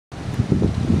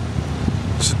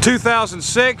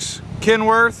2006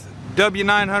 Kenworth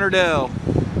W900L.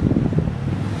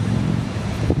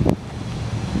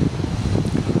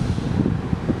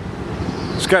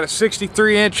 It's got a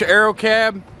 63-inch aero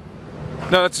cab.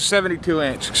 No, it's a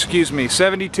 72-inch. Excuse me,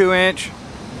 72-inch.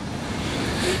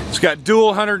 It's got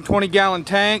dual 120-gallon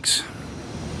tanks.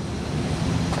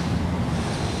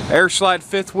 Air slide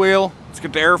fifth wheel. It's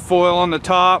got the airfoil on the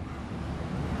top.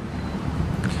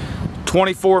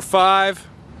 24/5.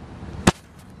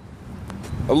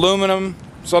 Aluminum.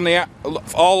 It's on the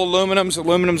all aluminums.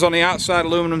 Aluminum's on the outside.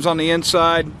 Aluminum's on the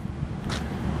inside.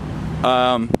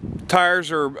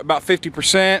 Tires are about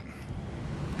 50%.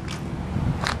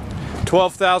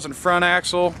 12,000 front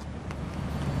axle.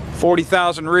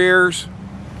 40,000 rears.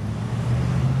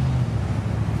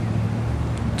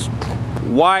 It's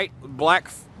white, black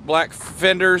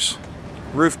fenders.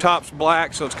 Rooftop's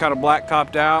black, so it's kind of black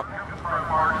topped out.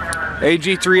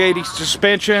 AG 380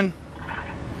 suspension.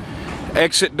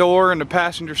 Exit door in the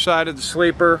passenger side of the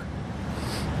sleeper.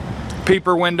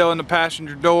 Peeper window in the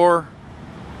passenger door.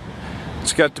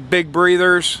 It's got the big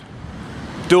breathers.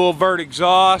 Dual vert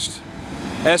exhaust.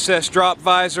 SS drop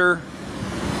visor.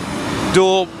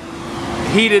 Dual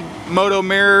heated moto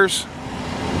mirrors.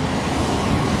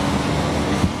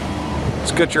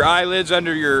 It's got your eyelids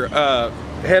under your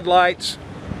headlights.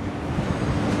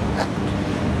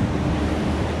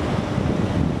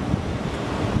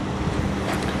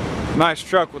 Nice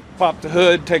truck. With pop the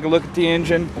hood, take a look at the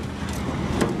engine.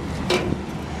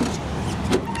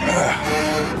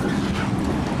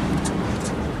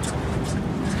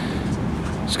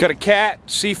 It's got a Cat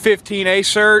C15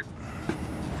 cert.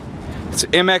 It's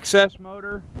an MXS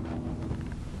motor.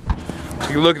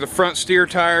 Take a look at the front steer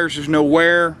tires. There's no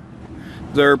wear.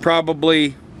 They're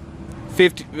probably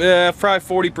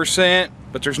 40%,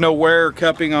 but there's no wear or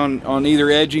cupping on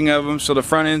either edging of them, so the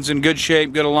front end's in good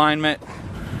shape, good alignment.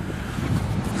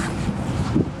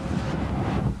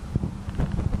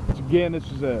 Again,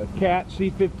 this is a Cat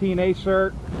C15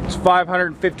 cert. It's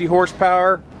 550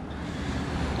 horsepower.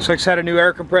 Looks like it's had a new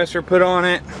air compressor put on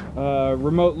it.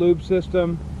 Remote lube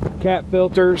system. Cat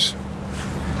filters.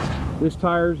 This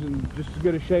tire's in just as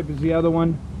good a shape as the other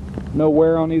one. No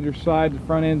wear on either side. The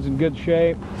front end's in good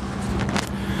shape.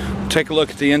 Take a look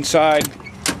at the inside.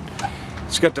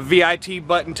 It's got the VIT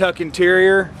button tuck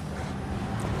interior.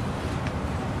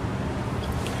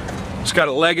 It's got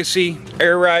a Legacy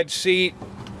air ride seat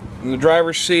in the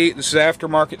driver's seat. This is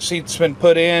aftermarket seat that's been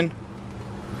put in.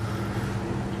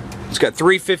 It's got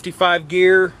 355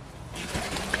 gear.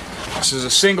 This is a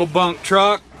single bunk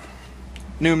truck.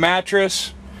 New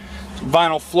mattress.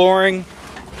 Vinyl flooring.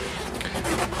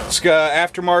 It's got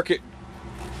aftermarket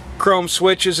chrome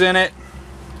switches in it.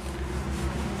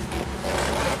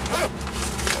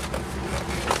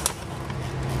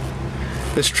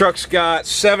 This truck's got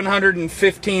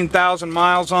 715,000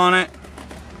 miles on it.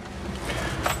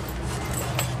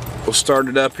 We'll start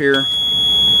it up here.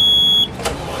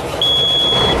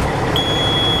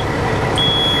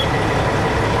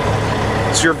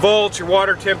 It's your volts, your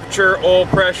water temperature, oil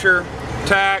pressure,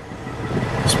 tach,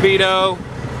 speedo,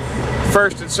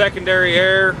 first and secondary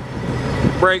air,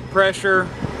 brake pressure,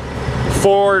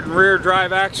 forward and rear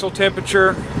drive axle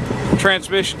temperature,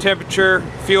 transmission temperature,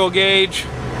 fuel gauge,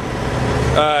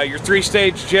 your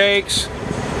 3-stage jakes,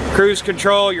 cruise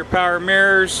control, your power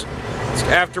mirrors,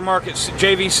 aftermarket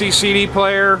JVC CD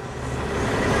player,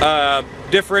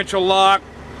 differential lock,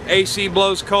 AC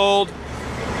blows cold.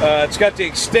 It's got the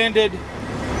extended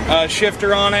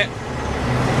shifter on it.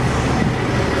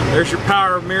 There's your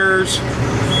power mirrors,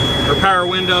 or power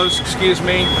windows, excuse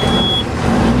me.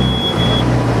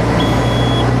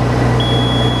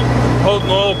 Holding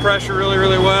the oil pressure really,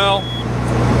 really well.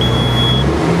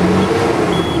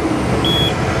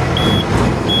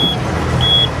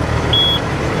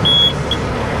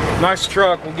 Nice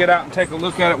truck. We'll get out and take a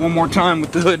look at it one more time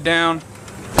with the hood down.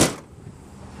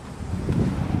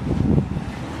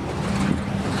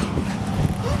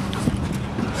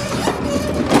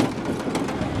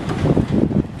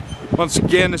 Once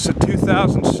again, it's a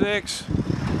 2006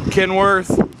 Kenworth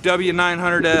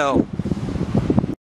W900L.